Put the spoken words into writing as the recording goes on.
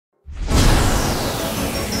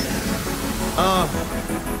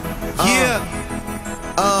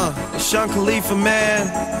It's Wiz Khalifa, man.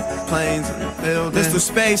 Planes in the building. Mr.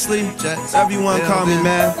 Spacely, Jets, everyone call me,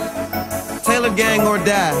 man. Taylor Gang or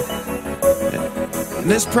Die. And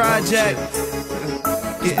this project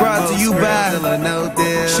is brought to you by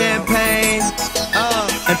Champagne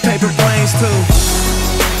and Paper Planes too.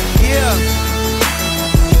 Yeah,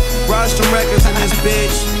 Rostrum Records in this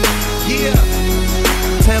bitch. Yeah,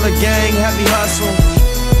 Taylor Gang, Happy Hustle,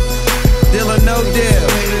 Deal or No Deal.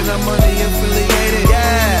 I'm money affiliated.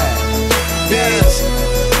 Yeah, bitch.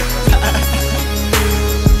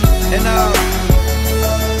 And I'm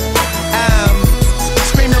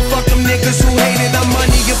screaming, fuck them niggas who hate it. I'm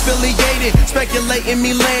money affiliated. Speculating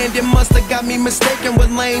me land, it musta got me mistaken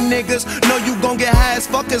with lame niggas. Know you gon' get high as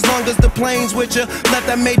fuck as long as the plane's with ya. Left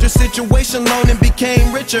that major situation alone and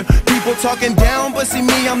became richer. People talking down, but see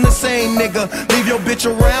me, I'm the same nigga. Leave your bitch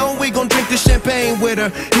around, we gon' drink the champagne with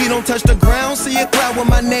her. He don't touch the ground, see a cloud with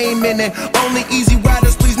my name in it. Only easy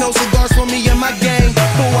riders, please no cigars for me and my gang.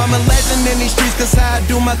 Fool, I'm a legend in these streets cause I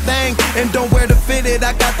do my thing. And don't wear the fitted,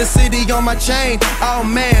 I got the city on my chain. Oh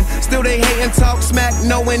man, still they hate and talk smack,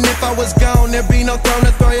 knowing if I was gone there'd be no throne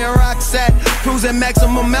to throw your rocks at. Cruising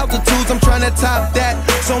maximum altitudes, I'm trying to top that.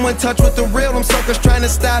 So in touch with the real, them suckers trying to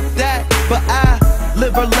stop that. But I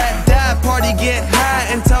live or let die, party get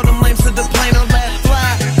high, and tell them lames to the plane or let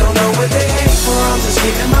fly. Don't know what they hate for, I'm just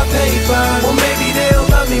getting my paper. Well maybe they'll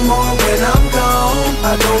love me more when I'm gone.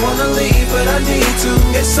 I don't wanna leave but I need to,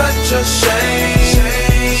 it's such a shame.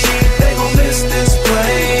 They gon' miss this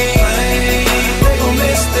plane. They gon'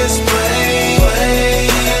 miss this plane.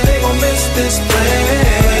 They gon' miss this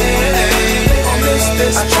plane. They gon' miss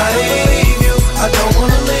this plane. I try to believe you, I don't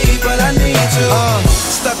wanna leave but I need to.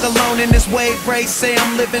 Stuck alone in this wave race, say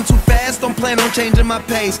I'm living too fast, don't plan on changing my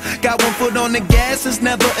pace. Got one foot on the gas, it's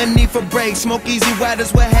never a need for brakes. Smoke easy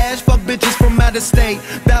riders with hash, fuck bitches from out of state.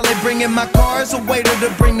 Ballet bringing my cars, a waiter to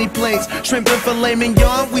bring me plates. Shrimp and filet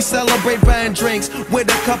mignon, we celebrate buying drinks. With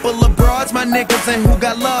a couple of broads, my niggas ain't who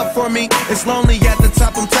got love for me. It's lonely at the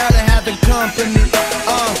top, I'm tired of having company.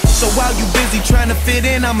 So while you busy trying to fit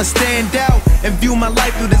in, I'ma stand out and view my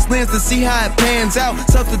life through this lens to see how it pans out.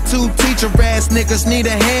 Substitute teacher ass niggas need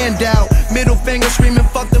a handout. Middle finger screaming,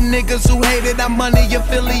 fuck them niggas who hate it. I'm money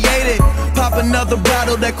affiliated. Pop another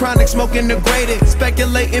bottle, that chronic smoking degraded.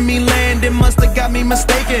 Speculating me land, it musta got me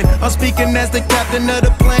mistaken. I'm speaking as the captain of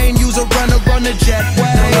the plane. Use a runner on the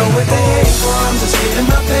jetway. Don't know what they hate for, I'm just getting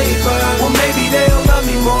my paper. Well maybe they'll love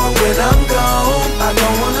me more when I'm gone. I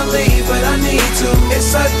don't wanna leave but I need to, it's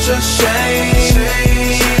such a shame.